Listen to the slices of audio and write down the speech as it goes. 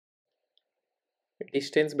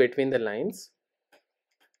Distance between the lines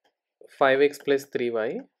 5x plus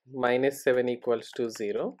 3y minus 7 equals to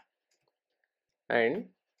 0 and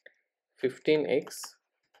 15x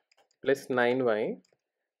plus 9y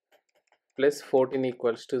plus 14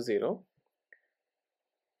 equals to 0.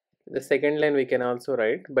 The second line we can also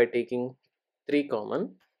write by taking 3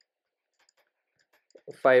 common,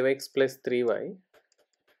 5x plus 3y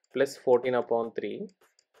plus 14 upon 3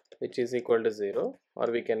 which is equal to 0,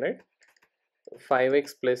 or we can write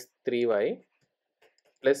 5x plus 3y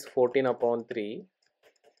plus 14 upon 3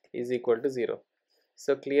 is equal to 0.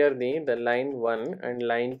 So clearly the line 1 and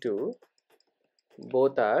line 2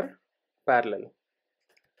 both are parallel.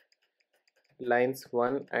 Lines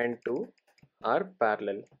 1 and 2 are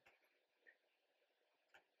parallel.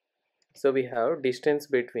 So we have distance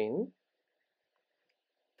between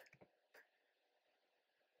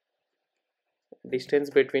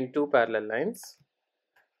two parallel lines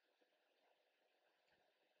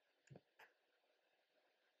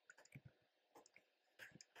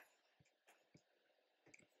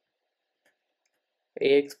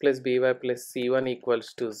ax plus by plus c1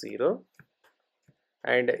 equals to 0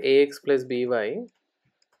 and ax plus by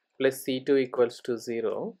plus c2 equals to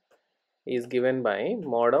 0 is given by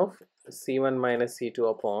mod of c1 minus c2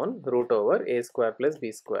 upon root over a square plus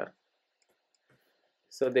b square.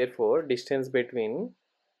 So therefore distance between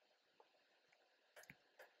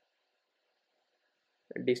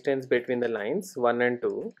the lines 1 and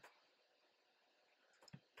 2,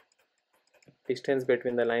 distance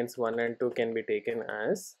between the lines 1 and 2 can be taken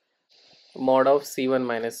as mod of c1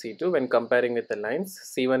 minus c2 when comparing with the lines.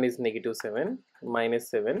 C1 is negative 7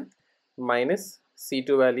 minus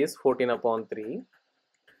c2 value is 14 upon 3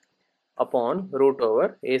 upon root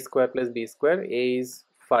over a square plus b square. A is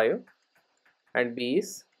 5 and b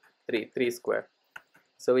is 3 square,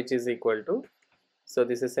 so which is equal to, so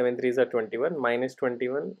this is 7 3s are 21 minus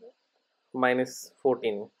 21 minus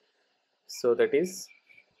 14, so that is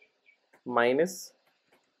minus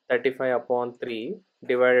 35 upon 3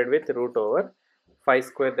 divided with root over 5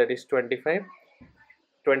 square, that is 25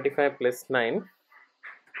 plus 9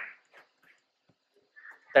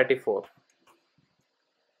 34,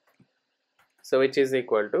 so which is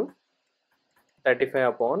equal to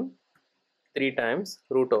 35 upon 3 times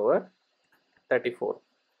root over 34.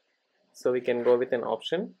 So we can go with an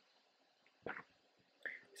option.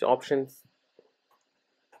 So option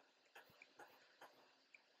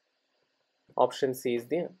C is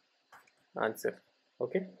the answer.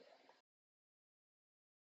 Okay.